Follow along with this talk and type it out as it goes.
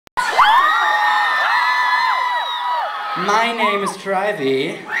My name is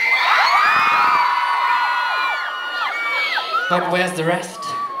Strify. But where's the rest?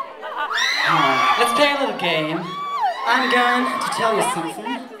 Let's play a little game. I'm going to tell you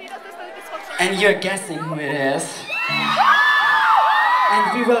something, and you're guessing who it is.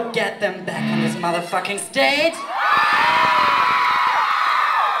 And we will get them back on this motherfucking stage.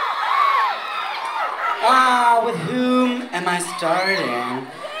 With whom am I starting?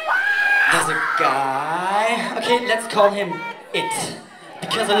 There's a guy. Okay, let's call him It.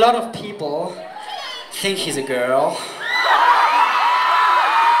 Because a lot of people think he's a girl.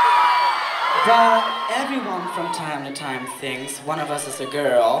 But everyone from time to time thinks one of us is a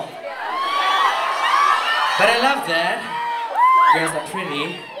girl. But I love that. Girls are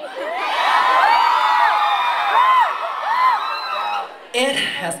pretty. It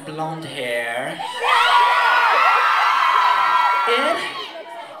has blonde hair. It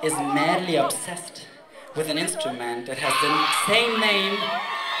is madly obsessed with an instrument that has the same name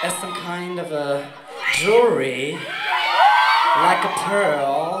as some kind of a jewelry, like a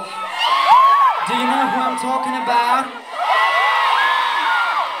pearl. Do you know who I'm talking about?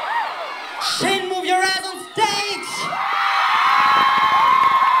 Shin, move your ass on stage!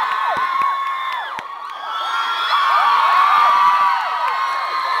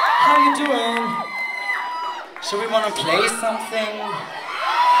 How you doing? Should we want to play something?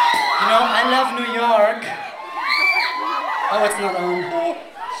 You know, I love New York. Oh, it's not on.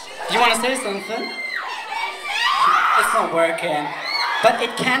 You want to say something? It's not working, but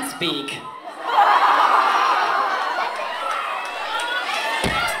it can speak.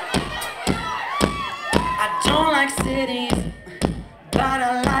 I don't like cities, but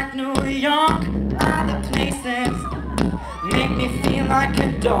I like New York. Other places make me feel like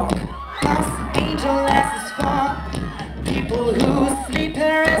a dog. Los Angeles is for people who sleep.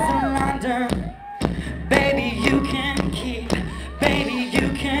 Paris and London, baby you can keep. Baby you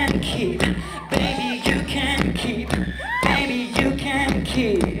can keep. Baby you can keep. Baby you can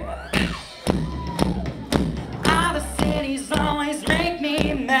keep. Other cities always make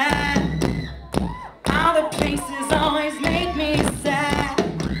me mad. Other places always make me sad.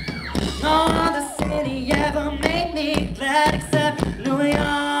 No other city ever made me glad except New York.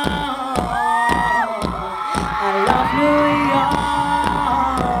 I love New York.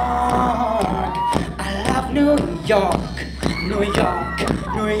 New York, New York,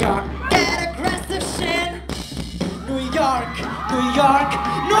 New York. Get aggressive, Shin. New York, New York,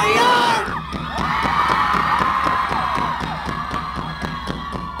 New York.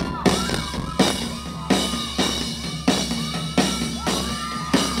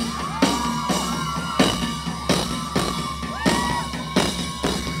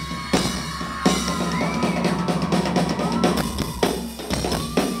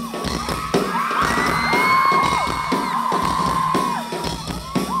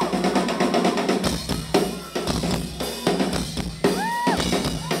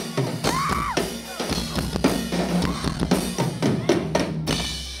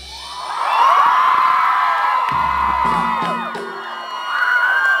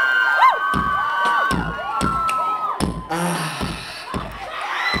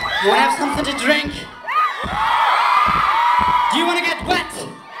 You want to have something to drink? Do you want to get wet?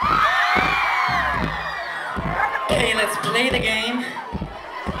 Okay, let's play the game.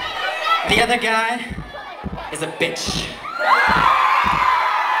 The other guy is a bitch.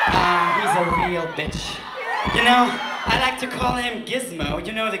 He's a real bitch. You know, I like to call him Gizmo,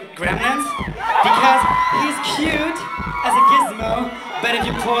 you know, the gremlins? Because he's cute as a gizmo, but if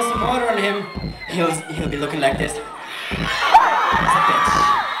you pour some water on him, he'll be looking like this. He's a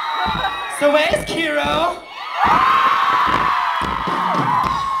bitch. So where's Kiro?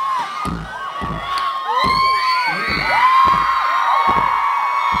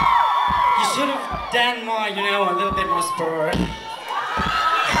 You should have done more, you know, a little bit more sport.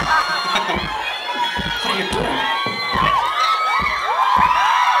 What are you doing?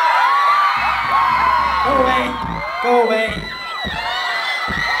 Go away. Go away.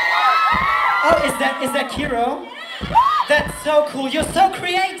 Oh, is that Kiro? That's so cool. You're so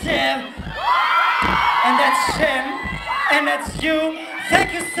creative. And that's Shin, and that's you.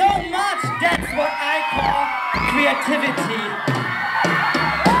 Thank you so much. That's what I call creativity.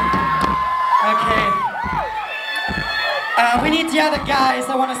 Okay. We need the other guys.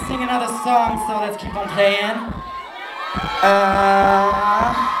 I want to sing another song, so let's keep on playing.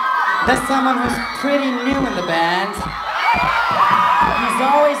 There's someone who's pretty new in the band. He's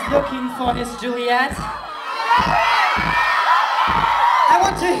always looking for his Juliet. I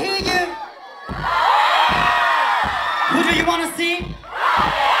want to hear you. Who do you want to see?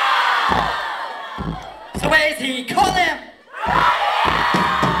 So where is he? Call him!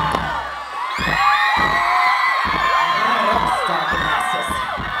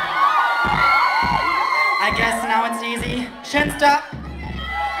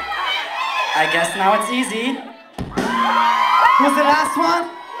 I guess now it's easy. Who's the last one?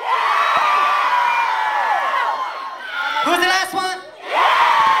 Who's the last one?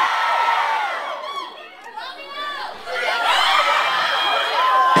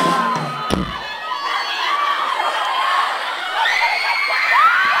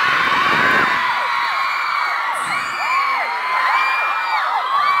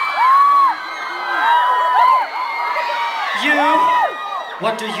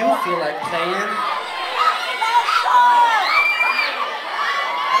 What do you feel like playing?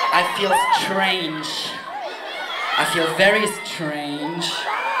 I feel strange. I feel very strange.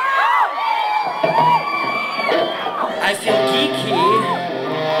 I feel geeky.